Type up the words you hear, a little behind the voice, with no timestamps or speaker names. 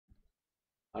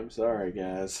I'm sorry,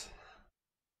 guys.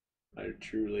 I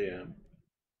truly am.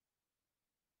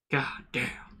 God damn.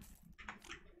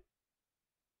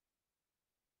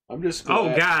 I'm just glad.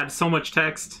 Oh god, so much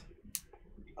text.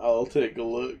 I'll take a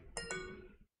look.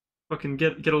 Fucking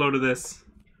get a load of this.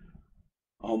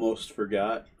 Almost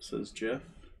forgot, says Jeff.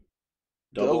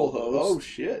 Double host. Oh,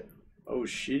 shit. Oh,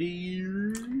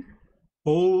 shitty.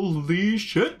 Holy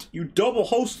shit. You double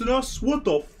hosted us? What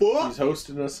the fuck? He's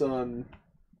hosting us on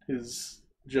his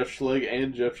Jeff Schleg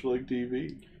and Jeff Schleg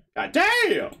TV. God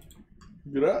damn!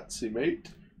 Grazie, mate.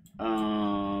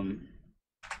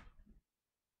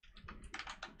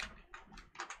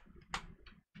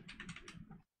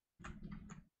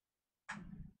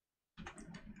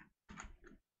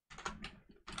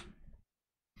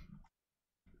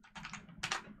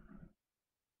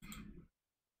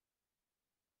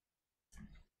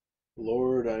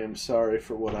 Lord, I am sorry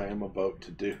for what I am about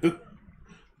to do.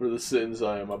 For the sins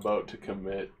I am about to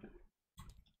commit.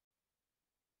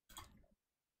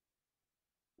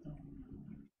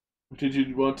 Did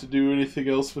you want to do anything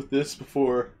else with this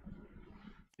before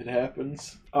it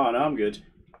happens? Oh, no, I'm good.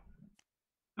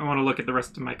 I want to look at the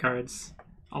rest of my cards.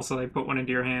 Also, I put one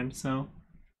into your hand, so...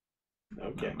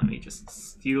 Okay. Let me just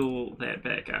steal that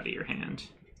back out of your hand.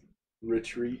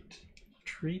 Retreat.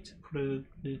 Treat? Put a...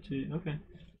 Okay.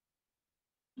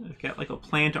 I've got like a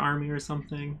plant army or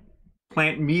something.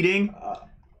 Plant meeting?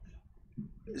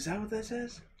 Is that what that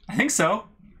says? I think so.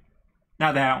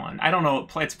 Not that one. I don't know.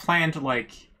 It's planned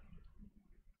like...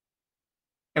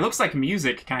 It looks like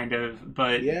music, kind of,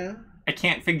 but Yeah. I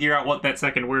can't figure out what that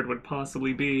second word would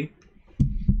possibly be.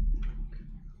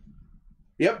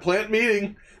 Yep, plant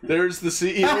meeting. There's the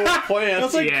CEO of Plant.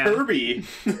 That's like Yeah. Kirby.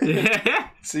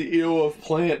 CEO of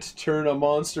Plant, turn a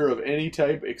monster of any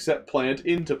type except plant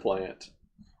into plant.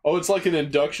 Oh, it's like an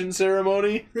induction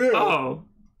ceremony? Oh,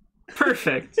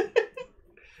 perfect.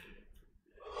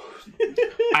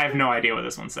 I have no idea what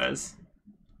this one says.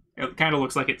 It kind of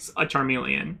looks like it's a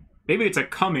Charmeleon. Maybe it's a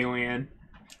chameleon.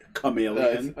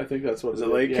 Chameleon. I think that's what Is it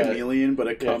like yeah. chameleon, but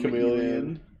a Yeah, chameleon?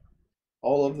 chameleon.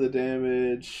 All of the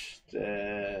damage.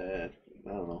 I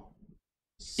don't know.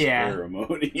 Yeah.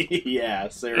 Ceremony. Yeah,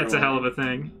 ceremony. It's a hell of a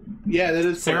thing. Yeah, that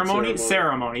is Ceremony?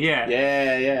 Ceremony, yeah.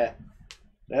 Yeah.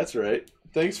 That's right.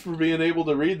 Thanks for being able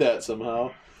to read that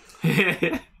somehow.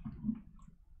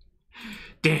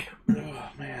 Damn. Oh,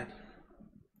 man.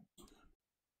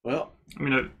 Well, I'm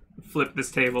gonna flip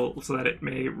this table so that it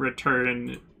may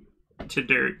return to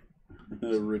dirt.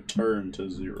 Return to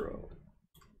zero.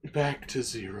 back to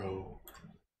zero.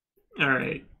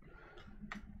 Alright.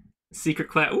 Secret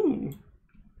class. Ooh.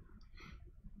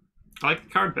 I like the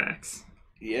card backs.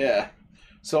 Yeah.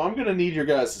 So I'm gonna need your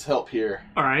guys' help here.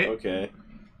 Alright. Okay.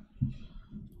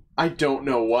 I don't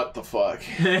know what the fuck.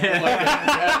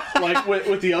 like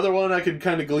with the other one, I could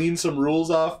kind of glean some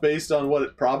rules off based on what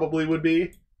it probably would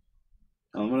be.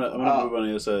 I'm gonna move on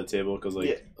the other side of the table because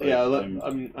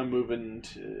I'm moving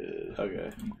to.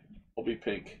 Okay. I'll be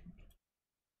pink.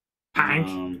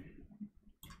 Pink.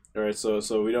 All right,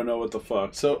 so we don't know what the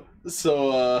fuck. So with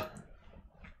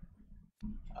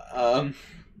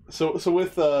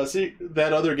see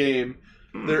that other game,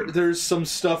 there's some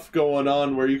stuff going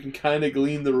on where you can kind of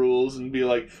glean the rules and be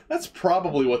like, that's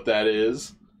probably what that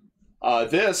is.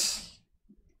 Let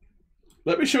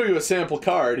me show you a sample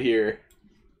card here.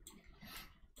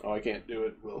 Oh, I can't do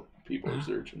it. Well, people are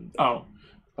searching. Oh,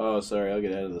 sorry. I'll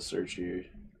get out of the search here.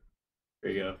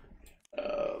 There you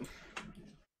go.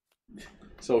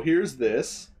 So here's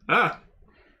this. Ah.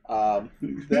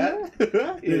 That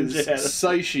is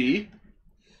Saishi.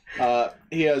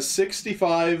 He has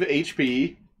 65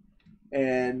 HP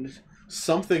and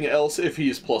something else if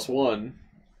he's +1.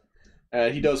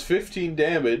 He does 15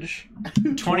 damage.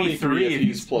 23 if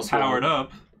he's powered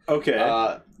up.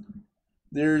 Okay.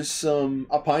 There's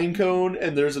a pine cone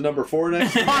and there's a number 4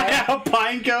 next to that. A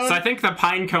pine cone? So I think the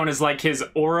pine cone is like his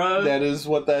aura. That is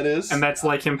what that is. And that's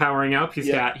like him powering up.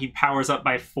 He powers up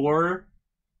by 4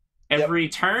 every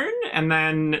turn, and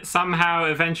then somehow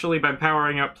eventually by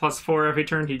powering up +4 every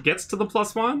turn he gets to the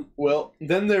 +1. Well,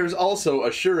 then there's also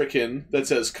a shuriken that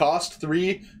says cost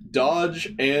 3,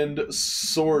 dodge, and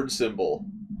sword symbol.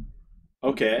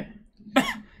 Okay.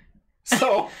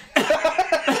 So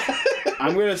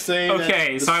I'm gonna say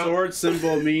okay, that the so sword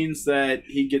symbol means that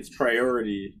he gets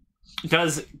priority.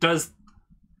 Does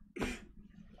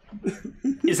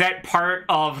is that part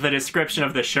of the description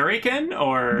of the shuriken,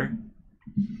 or?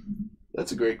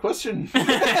 that's a great question.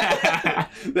 That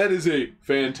is a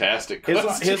fantastic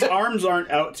question. His arms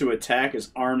aren't out to attack.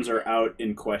 His arms are out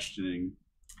in questioning.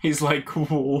 He's like,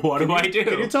 what do I do?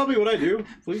 Can you tell me what I do,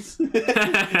 please?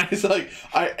 He's like,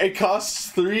 it costs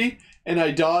 3, and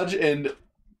I dodge and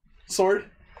sword.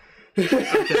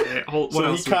 Okay, what So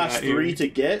else he we costs got here? 3 to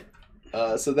get.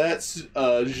 So that's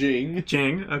Jing.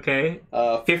 Jing, okay.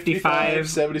 55,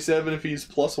 77 if he's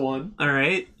 +1.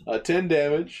 Alright. 10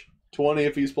 damage. 20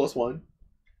 if he's +1.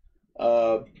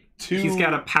 2. He's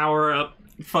got a power up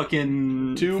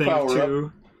fucking 2 thing power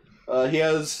too. He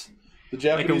has the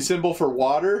Japanese symbol for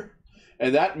water,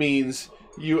 and that means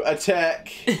you attack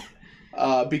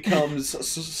becomes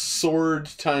sword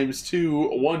times 2,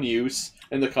 1 use,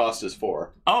 and the cost is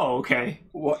 4. Oh, okay.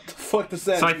 What the fuck does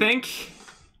that So I mean? think...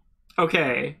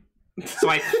 Okay. So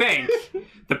I think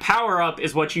the power-up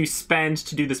is what you spend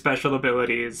to do the special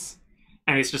abilities.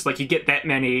 And it's just like you get that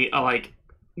many, like,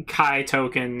 Kai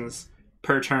tokens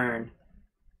per turn.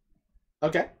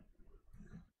 Okay.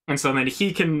 And so then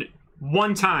he can,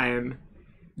 one time,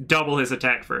 double his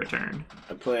attack for a turn.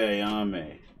 I play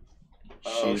Ayame.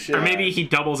 Oh, She's shit. Or maybe he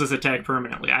doubles his attack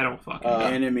permanently. I don't fucking know.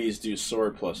 Enemies do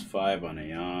sword +5 on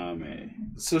Ayame.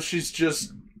 So she's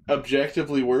just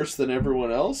objectively worse than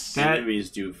everyone else? That- Enemies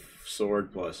do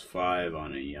sword +5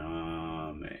 on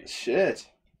Ayame. Shit.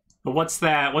 But what's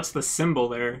that? What's the symbol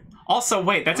there? Also,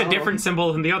 wait, that's a different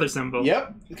symbol than the other symbol.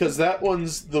 Yep, because that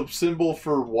one's the symbol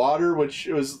for water, which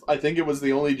was, I think it was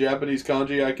the only Japanese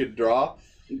kanji I could draw.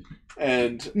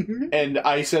 And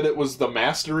I said it was the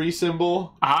mastery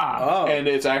symbol, Ah. Oh. and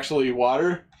it's actually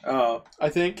water, Oh. I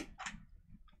think.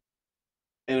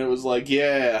 And it was like,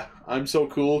 yeah, I'm so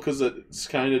cool because it's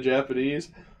kind of Japanese.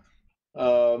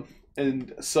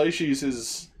 And Saishi's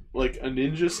is like a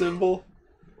ninja symbol.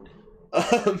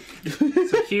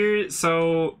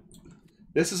 So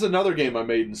This is another game I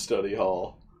made in study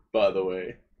hall, by the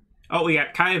way. oh, we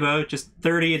got Kaiba, just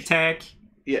 30 attack.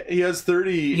 Yeah, he has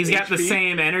 30 He's got the HP.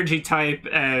 same energy type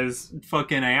as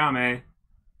fucking Ayame.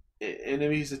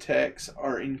 Enemies' attacks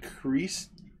are increased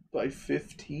by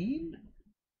 15?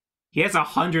 He has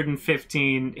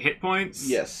 115 hit points.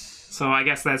 Yes. So I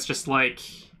guess that's just like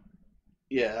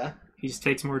Yeah. he just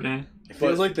takes more damage. It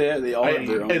feels like they all have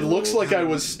their own It looks rules. like I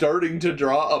was starting to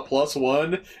draw a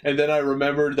 +1, and then I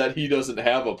remembered that he doesn't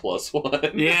have a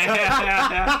 +1.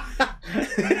 Yeah.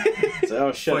 So,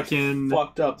 oh shit, Fucking-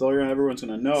 fucked up. Everyone's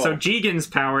gonna know. So Jigen's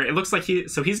power, it looks like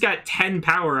he's got 10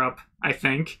 power up, I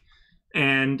think.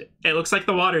 And it looks like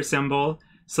the water symbol.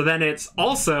 So then it's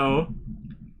also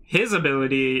his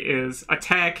ability is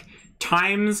attack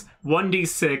times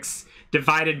 1d6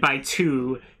 divided by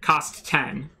 2 cost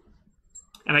 10.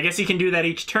 And I guess he can do that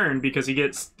each turn because he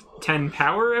gets 10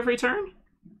 power every turn?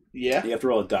 Yeah. you have to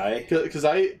roll a die. Because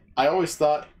I always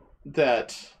thought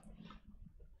that,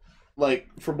 like,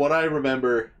 from what I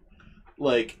remember,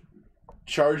 like,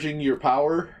 charging your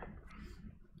power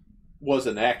was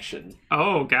an action.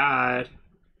 Oh, God.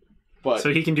 But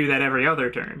So he can do that every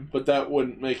other turn. but that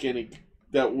wouldn't make any...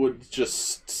 That would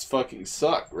just fucking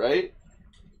suck, right?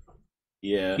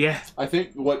 Yeah. Yeah. I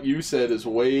think what you said is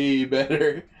way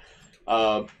better.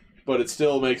 But it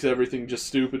still makes everything just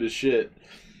stupid as shit.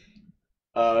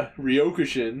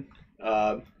 Ryokushin,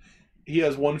 he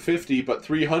has 150, but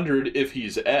 300 if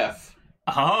he's F.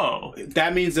 Oh.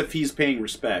 That means if he's paying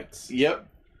respect. Yep.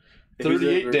 If he's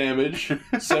 38 ever- damage,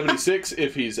 76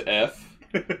 if he's F.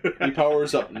 He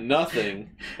powers up nothing,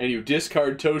 and you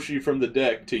discard Toshi from the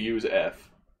deck to use F.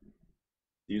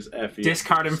 Use F.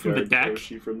 Discard him from the deck?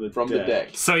 Toshi from the deck.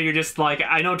 So you're just like,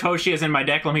 I know Toshi is in my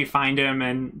deck, let me find him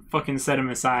and fucking set him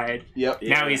aside. Yep.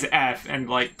 Yeah. Now he's F and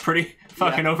like pretty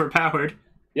fucking overpowered.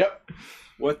 Yep.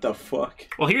 What the fuck?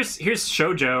 Well, here's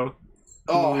Shoujo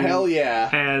Oh, hell yeah.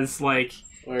 has like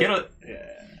Where- yeah.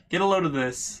 get a load of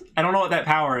this. I don't know what that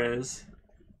power is.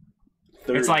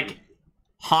 30. It's like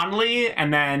Hanli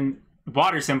and then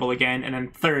water symbol again and then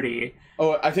 30.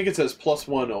 Oh, I think it says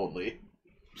 +1 only.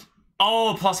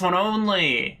 Oh, +1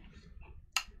 only.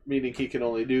 Meaning he can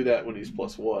only do that when he's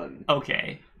 +1.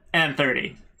 Okay. And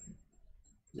 30.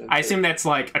 Then I assume that's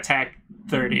like attack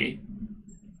 30.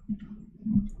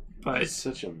 But it's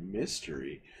such a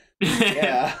mystery.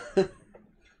 Yeah.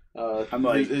 I'm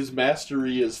like- his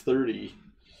mastery is 30.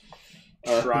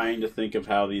 trying to think of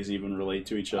how these even relate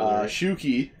to each other.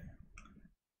 Shuki,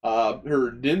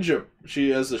 her ninja, she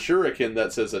has a shuriken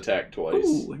that says attack twice.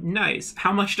 Ooh, nice.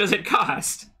 How much does it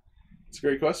cost? It's a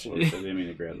great question. I didn't mean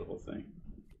to grab the whole thing.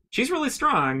 She's really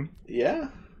strong. Yeah.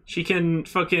 She can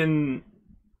fucking...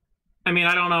 I mean,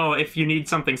 I don't know if you need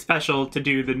something special to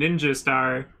do the ninja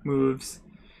star moves,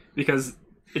 because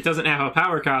it doesn't have a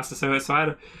power cost, so I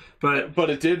don't... But,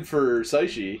 it did for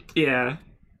Saishi. yeah.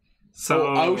 So...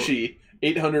 Oh, Aoshi,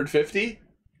 850.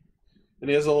 and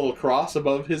he has a little cross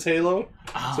above his halo,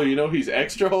 so you know he's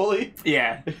extra holy.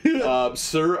 Yeah.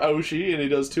 Sir Oshi, and he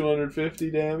does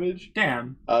 250 damage.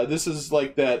 Damn. This is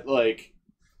like that, like,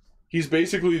 he's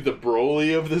basically the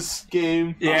Broly of this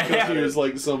game. Yeah. Because he was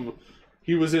like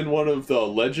he was in one of the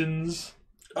Legends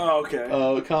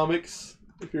comics,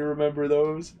 if you remember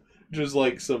those. Which is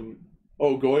like some,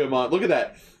 Goemon. Look at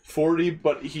that. 40,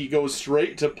 but he goes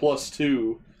straight to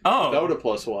 +2 without a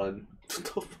 +1.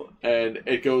 And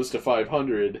it goes to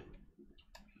 500.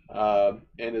 And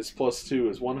his +2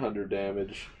 is 100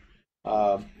 damage.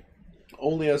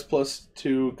 Only has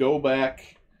 +2. Go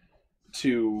back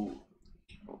to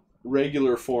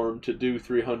regular form to do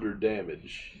 300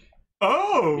 damage.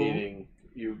 Oh! Meaning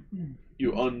you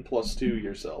 +2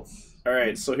 yourself. All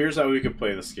right, so here's how we could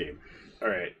play this game. All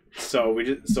right, so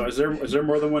is there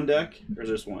more than one deck, or is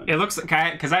there just one? It looks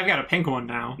like, because I've got a pink one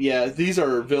now. Yeah, these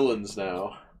are villains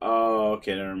now. Oh,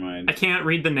 okay, never mind. I can't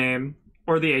read the name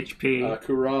or the HP.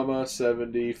 Kurama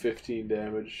 70, 15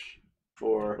 damage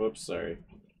for. Whoops, sorry.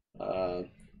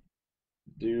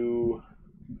 Do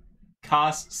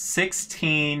Cost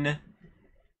 16.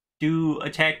 Do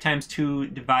attack times 2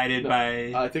 divided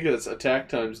by. I think it's attack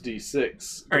times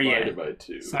D6 Or, divided by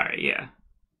 2. Sorry, yeah.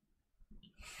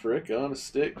 Frick on a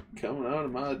stick coming out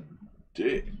of my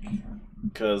dick.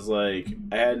 Because, like,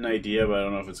 I had an idea, but I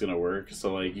don't know if it's going to work.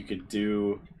 So, like, you could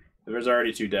do... If there's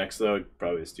already 2 decks, though, I'd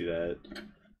probably just do that.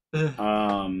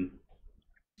 I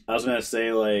was going to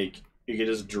say, like, you could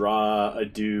just draw a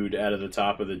dude out of the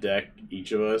top of the deck,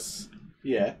 each of us.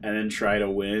 Yeah. And then try to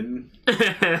win.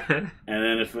 And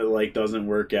then if it, like, doesn't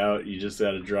work out, you just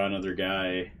got to draw another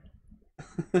guy.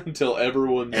 Until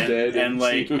everyone's dead. And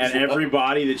like, and every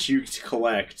body that you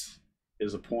collect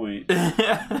is a point.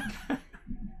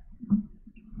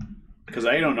 Because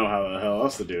I don't know how the hell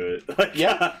else to do it. Like,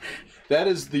 yeah, that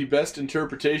is the best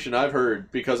interpretation I've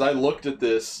heard, because I looked at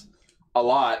this a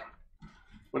lot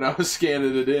when I was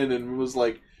scanning it in and was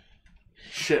like,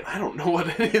 shit, I don't know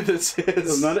what any of this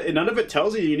is. None of it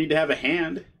tells you need to have a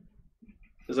hand.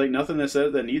 There's like nothing that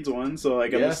says that needs one, so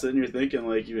like I'm just sitting here thinking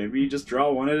like maybe you just draw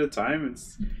one at a time and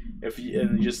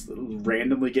you just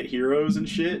randomly get heroes and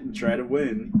shit and try to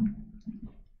win.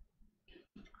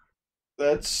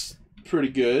 That's pretty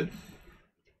good.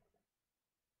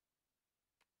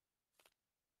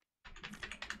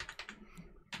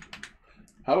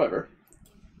 However,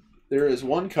 there is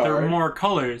one card. There are more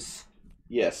colors.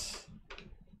 Yes.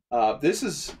 This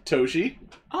is Toshi.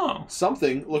 Oh.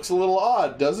 Something looks a little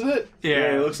odd, doesn't it?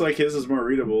 Yeah, it looks like his is more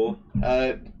readable.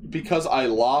 Because I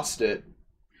lost it.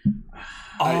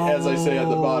 As I say at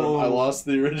the bottom, I lost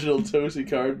the original Toshi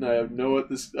card, and I have no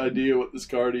idea what this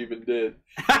card even did.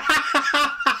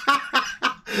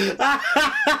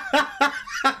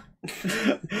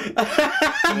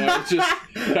 I just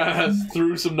kind of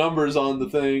threw some numbers on the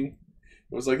thing.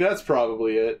 I was like, that's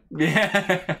probably it.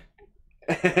 Yeah.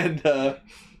 And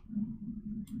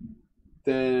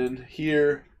then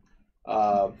here,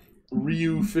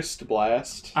 Ryu Fist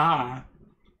Blast.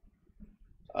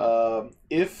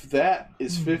 If that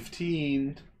is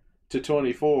 15 to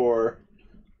 24,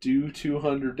 do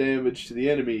 200 damage to the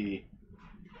enemy.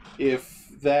 If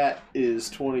that is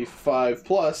 25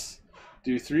 plus,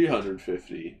 do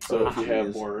 350. So if you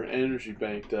have more energy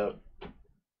banked up,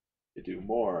 you do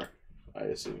more, I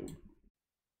assume.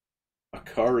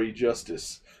 Akari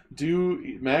Justice.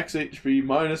 Do max HP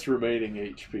minus remaining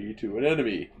HP to an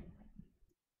enemy.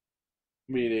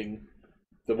 Meaning,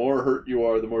 the more hurt you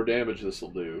are, the more damage this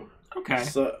will do. Okay.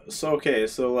 So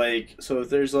if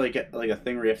there's like a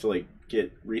thing where you have to like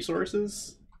get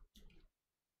resources.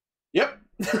 Yep.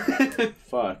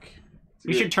 Fuck.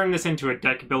 We should turn this into a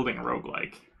deck building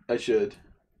roguelike. I should.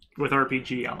 With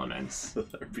RPG elements.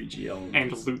 With RPG elements.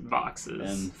 And loot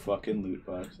boxes. And fucking loot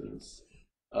boxes.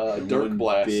 Dark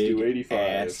Blast, do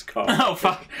 85. Oh,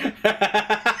 fuck.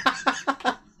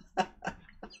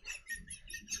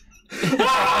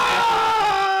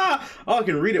 Oh, I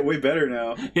can read it way better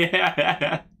now.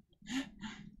 Yeah.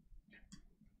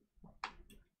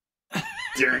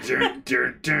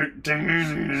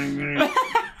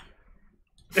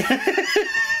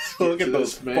 Look at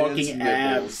those fucking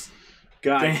abs.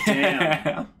 God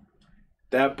damn.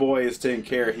 That boy is taking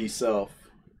care of himself.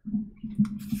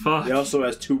 Fuck. He also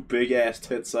has 2 big ass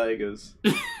Tetsaigas.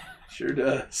 Sure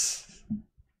does.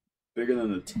 Bigger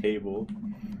than the table.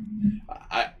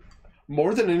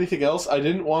 More than anything else, I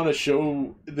didn't want to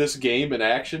show this game in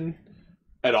action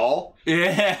at all.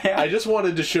 Yeah. I just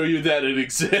wanted to show you that it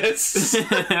exists.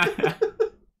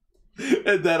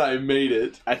 And that I made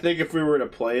it. I think if we were to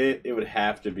play it, it would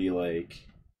have to be like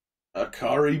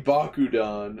Akari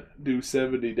Bakudan, do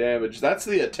 70 damage. That's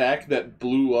the attack that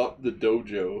blew up the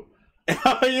dojo.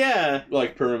 Oh, yeah!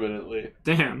 Like, permanently.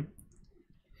 Damn.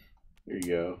 There you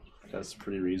go. That's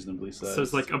pretty reasonably sized. So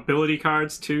there's, like, ability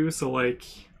cards, too, so, like...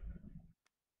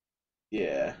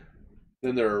 Yeah.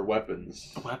 Then there are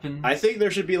weapons. Weapons? I think there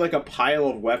should be, like, a pile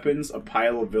of weapons, a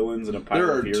pile of villains, and a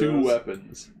pile of heroes. There are 2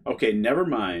 weapons. Okay, never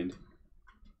mind.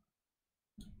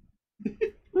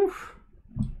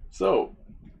 So...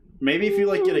 Maybe if you,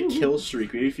 like, get a kill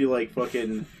streak, maybe if you, like,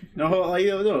 fucking... No, like,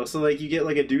 no, so, like, you get,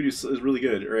 like, a dude who is really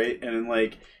good, right? And then,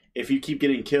 like, if you keep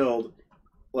getting killed,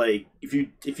 like, if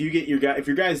you get your guy... If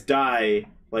your guys die,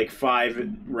 like,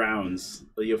 5 rounds,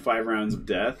 like, you have 5 rounds of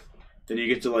death, then you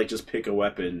get to, like, just pick a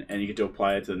weapon, and you get to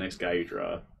apply it to the next guy you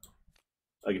draw.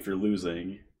 Like, if you're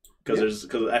losing. Because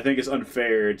I think it's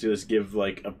unfair to just give,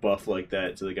 like, a buff like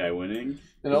that to the guy winning.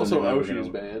 And also, Aoshi's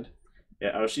banned.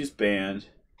 Yeah, Aoshi's banned.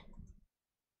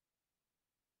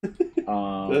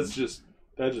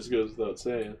 That just goes without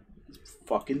saying. It's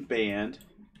fucking banned.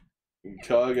 And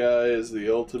Kagai is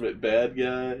the ultimate bad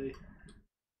guy.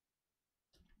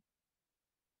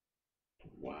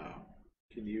 Wow.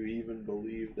 Can you even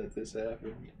believe that this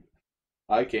happened?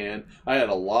 I can. I had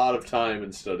a lot of time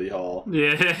in study hall.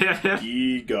 Yeah.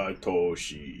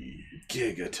 Gigatoshi.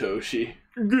 Gigatoshi.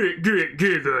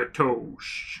 Gigatoshi.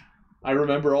 I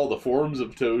remember all the forms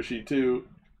of Toshi, too.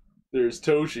 There's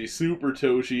Toshi, Super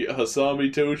Toshi,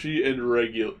 Hasami Toshi, and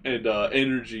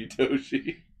Energy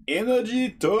Toshi. Energy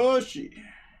Toshi.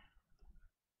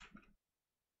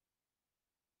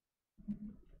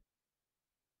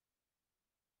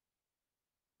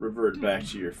 Revert back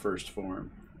to your first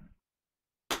form.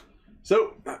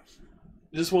 So,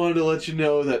 just wanted to let you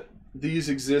know that these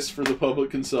exist for the public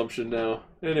consumption now.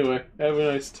 Anyway, have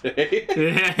a nice day.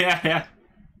 Yeah.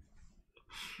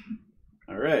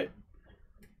 All right.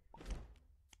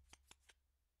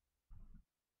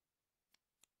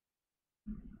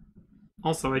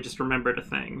 Also, I just remembered a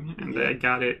thing, and I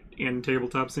got it in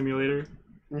Tabletop Simulator.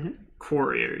 Mm-hmm.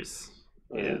 Quarriers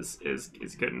Oh, yeah.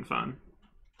 is good and fun.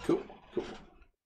 Cool.